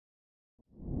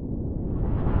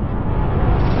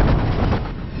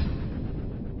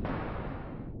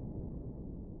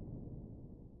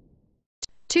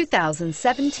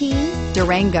2017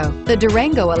 Durango. The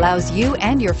Durango allows you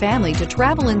and your family to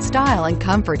travel in style and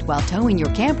comfort while towing your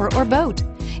camper or boat.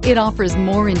 It offers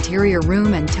more interior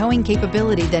room and towing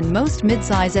capability than most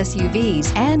midsize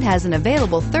SUVs and has an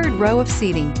available third row of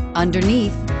seating.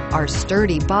 Underneath are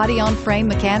sturdy body-on-frame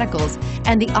mechanicals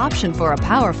and the option for a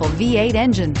powerful V8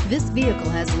 engine. This vehicle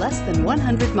has less than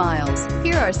 100 miles.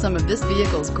 Here are some of this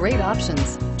vehicle's great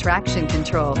options: traction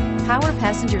control, power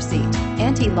passenger seat,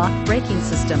 anti-lock braking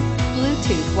system,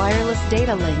 Bluetooth wireless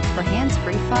data link for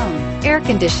hands-free phone, air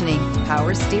conditioning,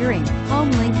 power steering,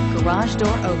 home link garage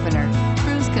door opener,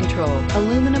 cruise control,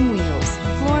 aluminum wheels,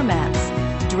 floor mats.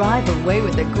 Drive away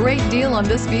with a great deal on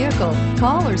this vehicle.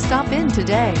 Call or stop in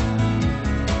today.